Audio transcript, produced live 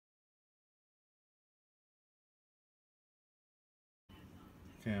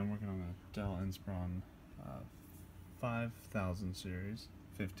Okay, I'm working on a Dell Inspiron 5000 series,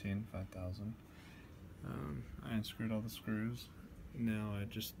 5000. I unscrewed all the screws. Now I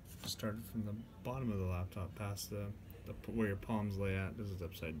just started from the bottom of the laptop past the where your palms lay at. This is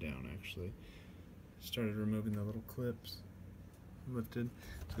upside down actually. Started removing the little clips, lifted.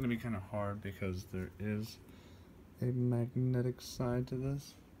 It's going to be kind of hard because there is a magnetic side to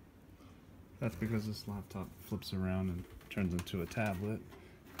this. That's because this laptop flips around and turns into a tablet.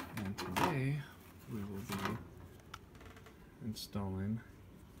 And today we will be installing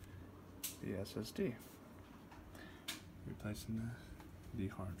the SSD, replacing the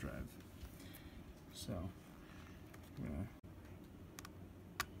hard drive. So I'm gonna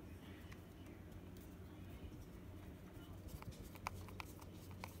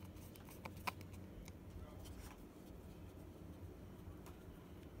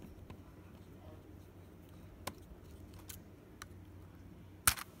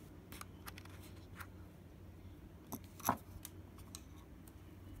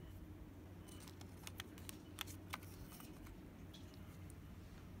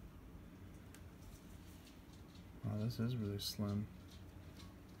wow, this is really slim.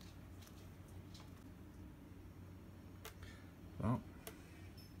 Well,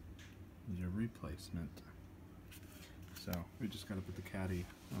 your replacement. So we just got to put the caddy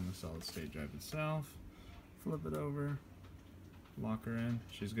on the solid state drive itself, flip it over, lock her in.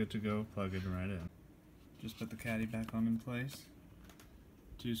 She's good to go. Plug it right in. Just put the caddy back on in place.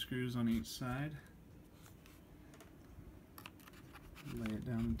 2 screws on each side. Lay it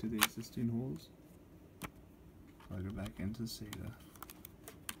down into the existing holes. Plug her back into SATA.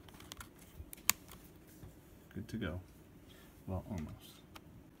 Good to go. Well, almost.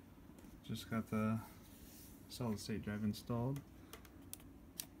 Just got the solid state drive installed.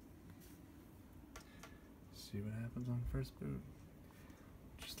 See what happens on first boot.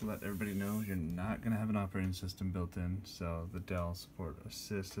 Just to let everybody know, you're not going to have an operating system built in, so the Dell Support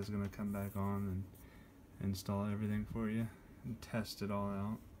Assist is going to come back on and install everything for you and test it all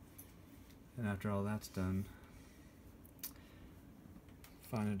out. And after all that's done,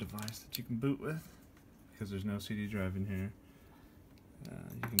 find a device that you can boot with, because there's no CD drive in here.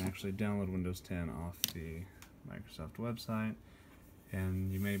 You can actually download Windows 10 off the Microsoft website,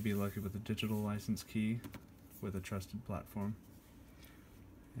 and you may be lucky with a digital license key with a trusted platform,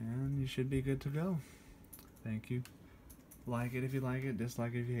 and you should be good to go. Thank you. Like it if you like it,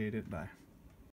 dislike it if you hate it. Bye.